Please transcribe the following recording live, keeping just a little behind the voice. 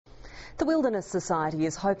The Wilderness Society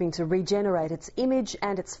is hoping to regenerate its image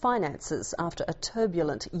and its finances after a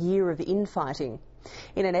turbulent year of infighting.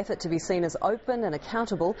 In an effort to be seen as open and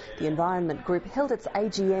accountable, the Environment Group held its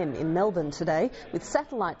AGM in Melbourne today with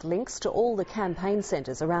satellite links to all the campaign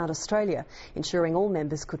centres around Australia, ensuring all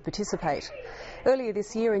members could participate. Earlier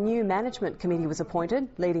this year, a new management committee was appointed,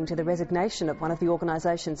 leading to the resignation of one of the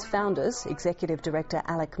organisation's founders, Executive Director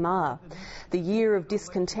Alec Maher. The year of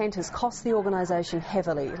discontent has cost the organisation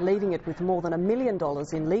heavily, leaving it with more than $1 million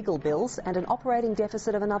in legal bills and an operating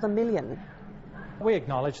deficit of another $1 million. We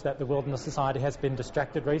acknowledge that the Wilderness Society has been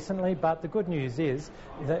distracted recently, but the good news is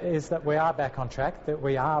that we are back on track, that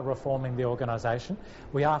we are reforming the organisation,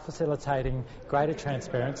 we are facilitating greater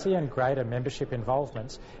transparency and greater membership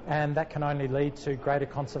involvement, and that can only lead to greater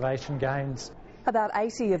conservation gains. About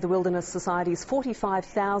 80 of the Wilderness Society's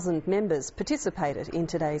 45,000 members participated in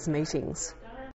today's meetings.